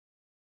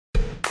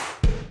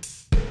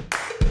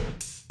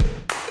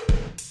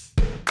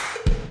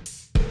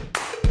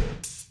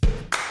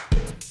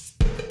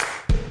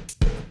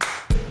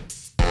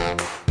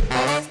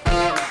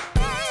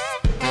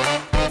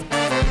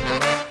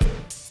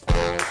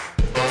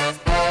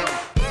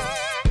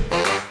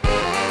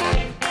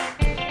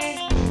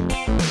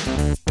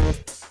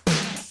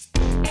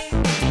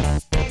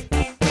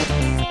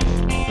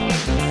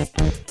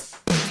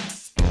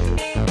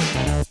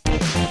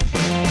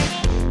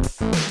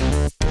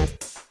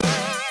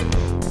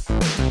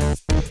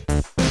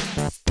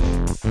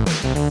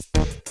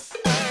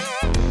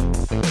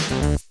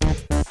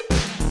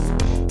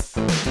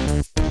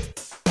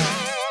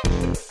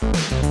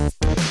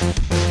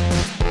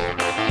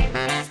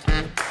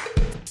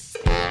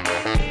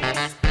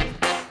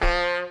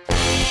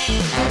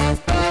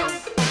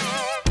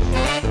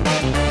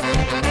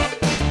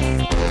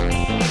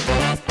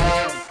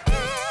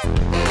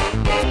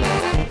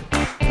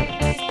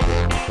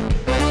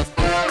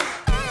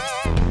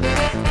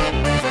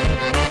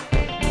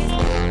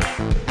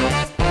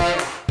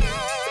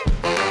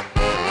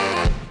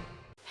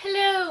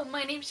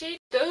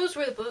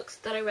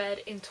I read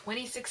in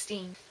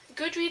 2016.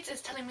 Goodreads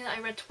is telling me that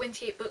I read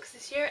 28 books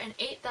this year and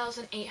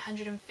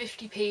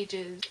 8,850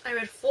 pages. I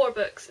read 4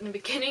 books in the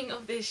beginning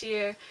of this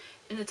year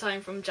in the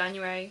time from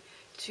January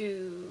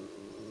to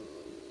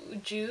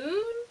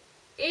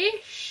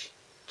June-ish?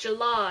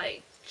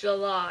 July.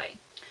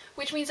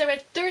 Which means I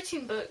read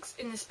 13 books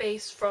in the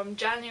space from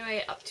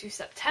January up to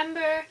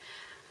September.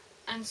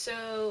 And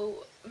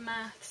so,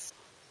 maths.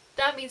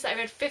 That means that I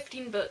read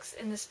 15 books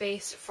in the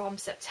space from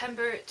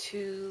September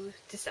to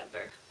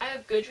December. I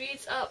have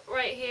Goodreads up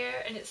right here,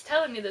 and it's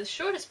telling me the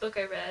shortest book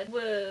I read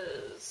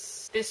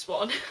was this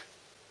one.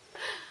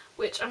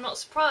 Which I'm not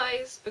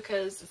surprised,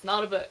 because it's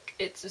not a book,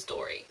 it's a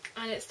story.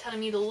 And it's telling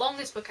me the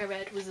longest book I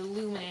read was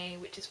Illuminae,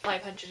 which is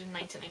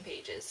 599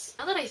 pages.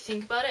 Now that I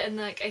think about it, and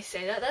like I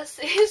say that,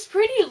 it's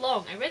pretty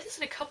long. I read this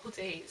in a couple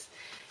days.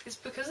 It's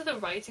because of the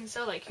writing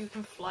style, like you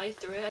can fly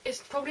through it.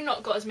 It's probably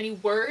not got as many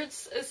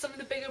words as some of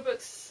the bigger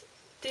books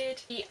did.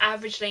 The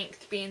average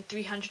length being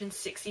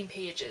 316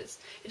 pages.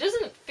 It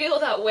doesn't feel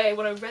that way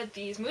when I read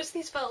these. Most of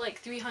these felt like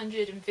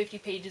 350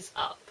 pages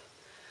up.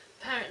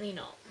 Apparently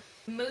not.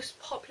 The most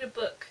popular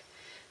book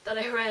that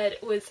I read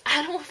was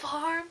Animal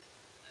Farm.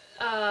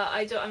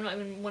 I'm not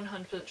even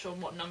 100% sure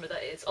what number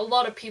that is. A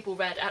lot of people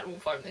read Animal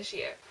Farm this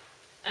year.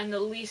 And the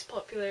least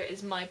popular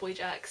is My Boy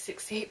Jack.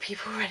 68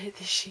 people read it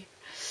this year.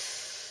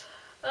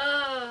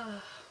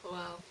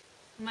 Wow.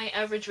 My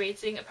average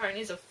rating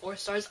apparently is of 4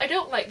 stars. I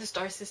don't like the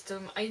star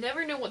system. I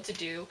never know what to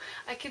do.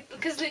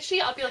 Because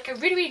literally I'll be like, I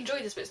really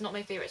enjoyed this, but it's not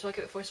my favourite, so I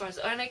give it 4 stars.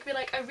 And I could be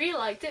like, I really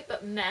liked it,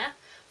 but meh,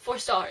 4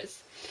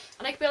 stars.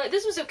 And I could be like,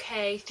 this was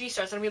okay, 3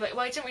 stars. And I'll be like,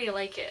 well, I didn't really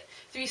like it,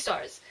 3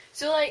 stars.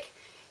 So like,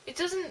 it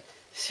doesn't,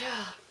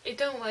 I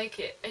don't like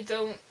it. I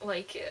don't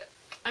like it.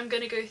 I'm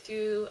gonna go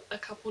through a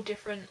couple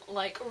different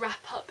like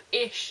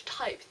wrap-up-ish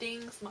type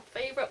things. My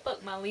favourite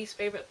book, my least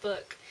favourite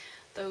book,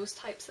 those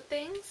types of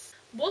things.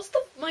 What's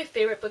my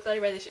favourite book that I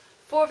read this year?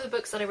 4 of the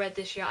books that I read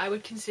this year I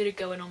would consider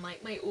going on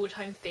like my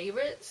all-time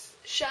favourites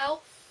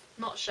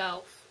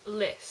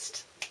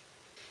list.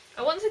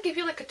 I wanted to give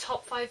you like a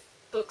top 5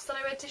 books that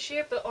I read this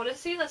year, but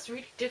honestly that's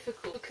really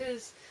difficult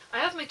because I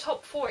have my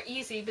top 4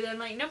 easy, but then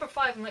like number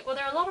 5 I'm like, well,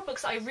 there are a lot of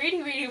books that I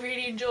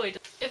really enjoyed.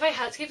 If I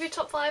had to give you a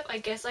top 5, I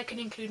guess I could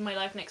include My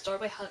Life Next Door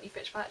by Huntley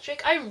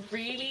Fitzpatrick. I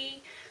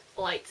really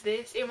liked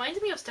this. It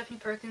reminded me of Stephanie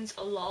Perkins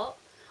a lot.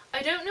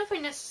 I don't know if I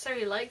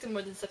necessarily liked it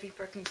more than Stephanie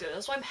Perkins though,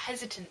 that's why I'm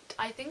hesitant.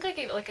 I think I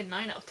gave it like a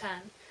 9 out of 10.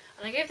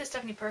 And I gave the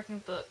Stephanie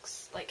Perkins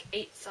books like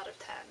 8s out of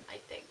 10, I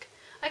think.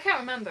 I can't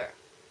remember.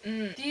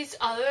 These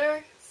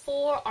other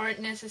 4 aren't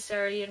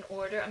necessarily in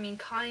order. I mean,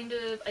 kind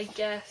of, I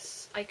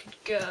guess I could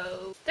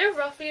go. They're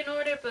roughly in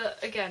order,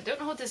 but again, don't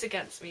hold this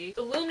against me.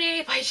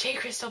 Illuminae by Jade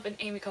and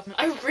Amy Kaufman.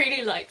 I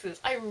really liked this.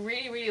 I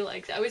really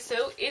liked it. I was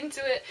so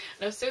into it,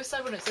 and I was so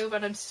sad when it's over,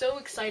 and I'm so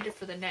excited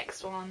for the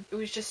next one. It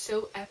was just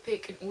so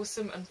epic and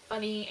awesome and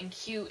funny and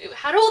cute. It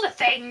had all the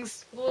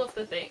things! All of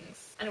the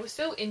things. And it was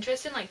so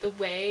interesting, like the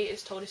way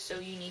it's told is so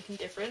unique and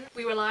different.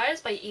 We Were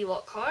Liars by E.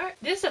 Lockhart.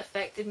 This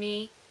affected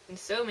me in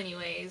so many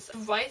ways. The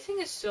writing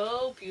is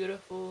so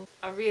beautiful.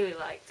 I really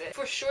liked it.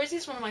 For sure, this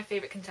is one of my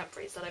favourite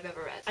contemporaries that I've ever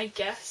read. I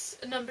guess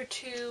number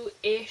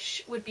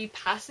 2-ish would be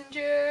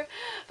Passenger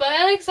by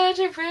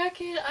Alexandra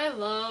Bracken. I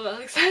love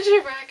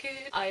Alexandra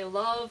Bracken. I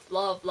love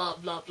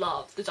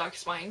the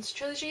Darkest Minds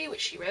trilogy,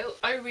 which she wrote.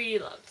 I really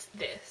loved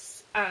this.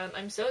 And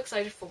I'm so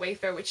excited for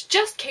Wayfarer, which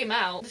just came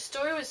out. The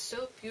story was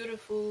so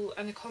beautiful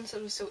and the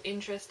concept was so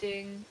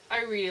interesting.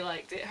 I really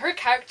liked it. Her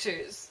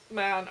characters,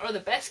 man, are the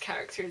best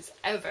characters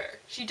ever.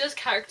 She does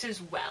characters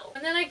well.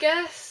 And then I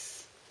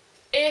guess,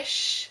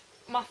 ish,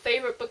 my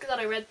favourite book that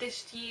I read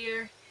this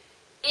year,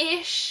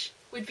 ish,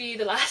 would be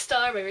The Last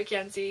Star by Rick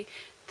Yancey.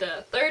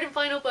 The 3rd and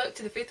final book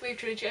to the 5th Wave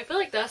trilogy. I feel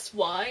like that's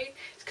why.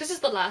 It's because it's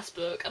the last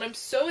book and I'm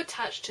so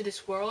attached to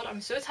this world.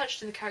 I'm so attached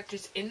to the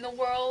characters in the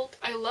world.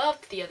 I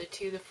loved the other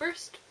 2. The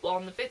first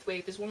one, the 5th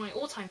Wave, is one of my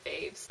all-time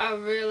faves. I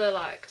really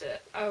liked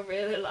it.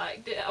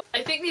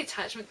 I think the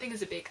attachment thing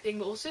is a big thing,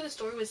 but also the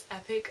story was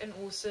epic and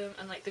awesome,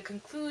 and like the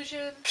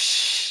conclusion,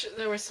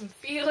 there were some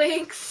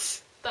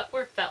feelings that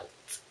were felt.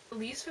 The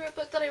least favourite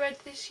book that I read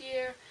this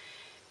year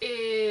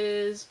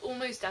is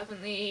almost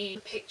definitely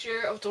The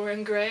Picture of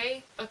Dorian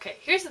Gray. Okay,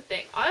 here's the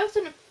thing. I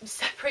often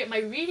separate my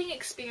reading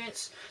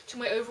experience to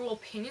my overall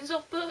opinions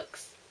of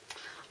books.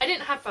 I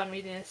didn't have fun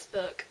reading this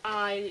book.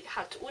 I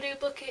had to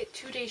audiobook it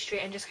 2 days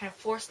straight and just kind of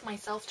forced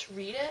myself to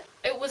read it.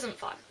 It wasn't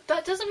fun.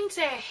 That doesn't mean to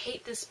say I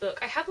hate this book.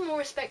 I have more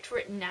respect for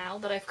it now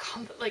that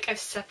I've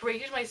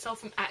separated myself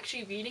from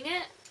actually reading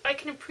it. I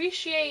can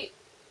appreciate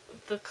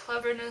the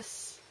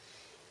cleverness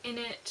in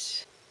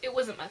it. It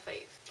wasn't my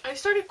fave. I've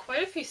started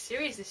quite a few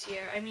series this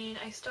year. I mean,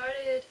 I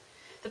started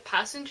the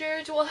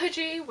Passenger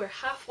duology. We're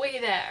halfway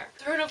there.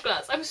 Throne of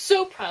Glass. I'm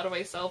so proud of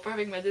myself for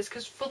having read this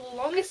because for the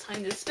longest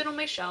time this has been on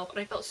my shelf and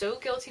I felt so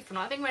guilty for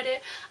not having read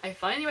it. I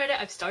finally read it.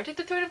 I've started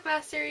the Throne of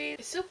Glass series.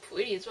 It's so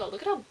pretty as well.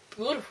 Look at how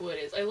beautiful it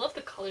is. I love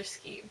the color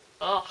scheme.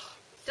 Ugh.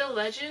 The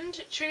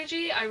Legend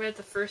trilogy, I read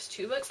the first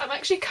 2 books. I'm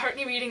actually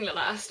currently reading the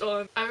last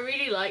one. I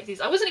really like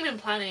these. I wasn't even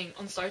planning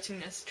on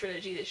starting this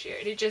trilogy this year.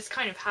 It just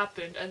kind of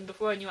happened, and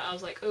before I knew it, I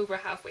was like over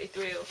halfway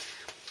through.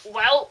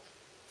 Well,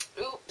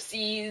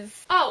 oopsies.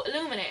 Oh,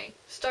 Illuminae.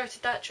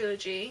 Started that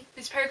trilogy.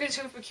 This Peregrine's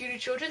Home for Cutie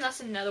Children,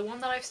 that's another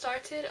one that I've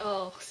started.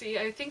 Oh, see,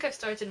 I think I've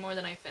started more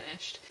than I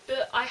finished.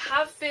 But I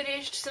have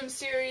finished some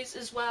series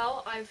as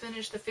well. I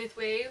finished the Fifth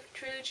Wave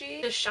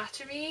trilogy, the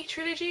Shattery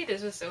trilogy.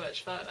 This was so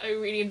much fun. I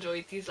really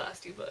enjoyed these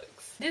last 2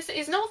 books. This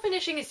is not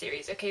finishing a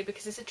series, okay,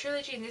 because it's a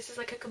trilogy and this is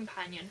like a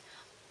companion.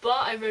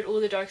 But I read all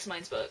the Dark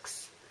Minds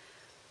books.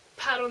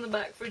 Pat on the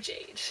back for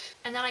Jade.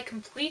 And then I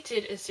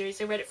completed a series.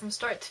 I read it from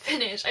start to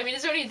finish. I mean,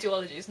 it's only a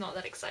duology, it's not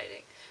that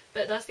exciting.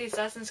 But that's the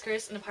Assassin's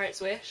Curse and the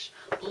Pirate's Wish.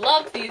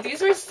 Loved these.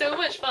 These were so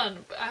much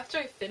fun. But after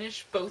I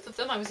finished both of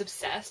them, I was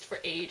obsessed for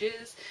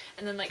ages.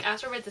 And then, like,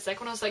 after I read the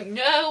second one, I was like,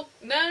 no,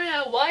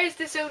 why is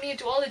this only a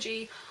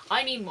duology?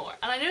 I need more.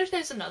 And I know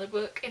there's another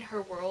book in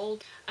her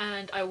world,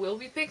 and I will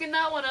be picking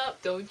that one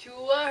up, don't you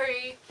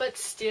worry. But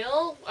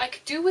still, I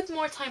could do with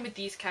more time with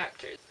these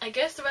characters. I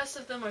guess the rest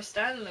of them are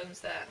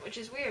standalones then, which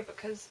is weird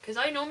because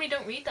I normally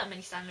don't read that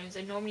many standalones.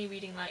 I'm normally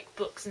reading, like,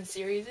 books and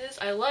series.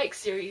 I like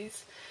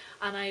series.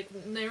 And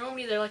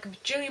they're like a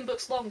bajillion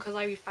books long because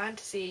I read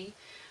fantasy.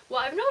 Well,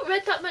 I've not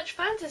read that much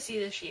fantasy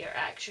this year,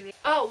 actually.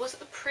 Oh, was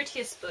it the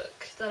prettiest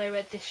book that I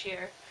read this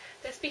year?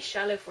 Let's be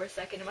shallow for a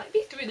second. It might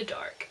be Through the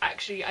Dark.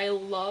 Actually, I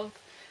love...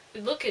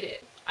 Look at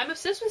it. I'm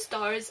obsessed with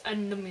stars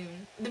and the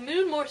moon. The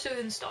moon more so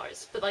than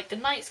stars, but like the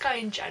night sky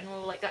in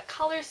general, like that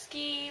colour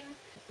scheme.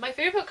 My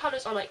favourite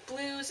colours are like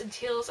blues and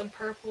teals and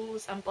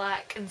purples and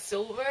black and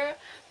silver.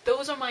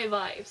 Those are my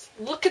vibes.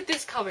 Look at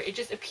this cover. It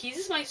just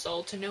appeases my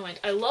soul to no end.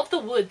 I love the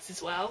woods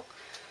as well.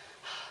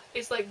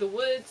 It's like the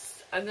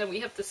woods, and then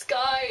we have the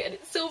sky, and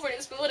it's silver and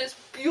it's blue, and it's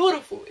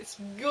beautiful. It's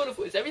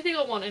beautiful. It's everything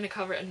I want in a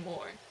cover and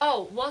more.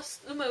 Oh, what's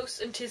the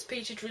most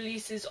anticipated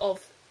releases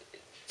of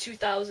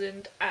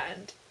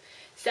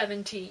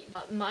 2017?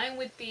 Mine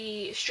would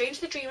be Strange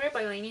the Dreamer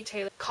by Laini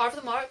Taylor, Carve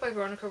the Mark by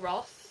Veronica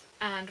Roth,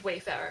 and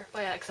Wayfarer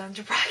by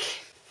Alexandra Bracken.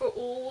 For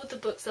all the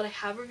books that I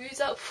have reviews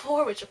out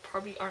for, which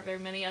probably aren't very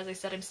many, as I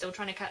said, I'm still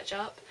trying to catch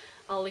up.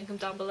 I'll link them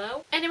down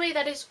below. Anyway,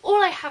 that is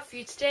all I have for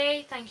you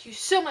today. Thank you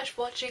so much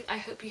for watching. I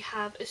hope you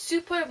have a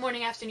super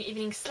morning, afternoon,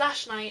 evening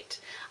 /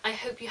 night. I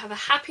hope you have a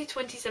happy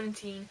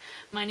 2017.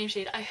 My name's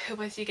Jade. I hope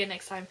I see you again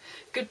next time.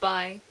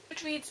 Goodbye.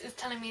 Goodreads is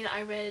telling me that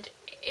I read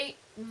 8...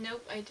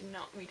 Nope, I did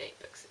not read 8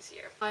 books this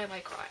year. Why am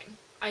I crying?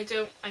 I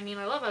mean,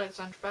 I love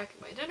Alexandra Bracken,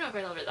 but I don't know if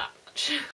I love her that much.